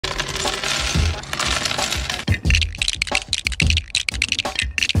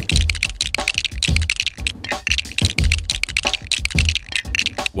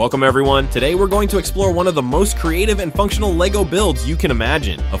Welcome everyone. Today we're going to explore one of the most creative and functional LEGO builds you can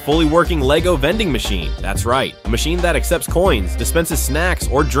imagine. A fully working LEGO vending machine. That's right, a machine that accepts coins, dispenses snacks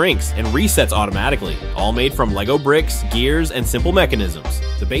or drinks, and resets automatically. All made from LEGO bricks, gears, and simple mechanisms.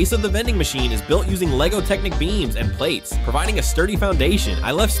 The base of the vending machine is built using LEGO Technic beams and plates, providing a sturdy foundation.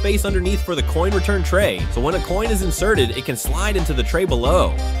 I left space underneath for the coin return tray, so when a coin is inserted, it can slide into the tray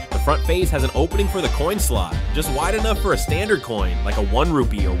below. The front face has an opening for the coin slot, just wide enough for a standard coin, like a 1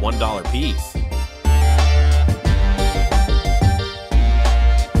 rupee or $1 piece.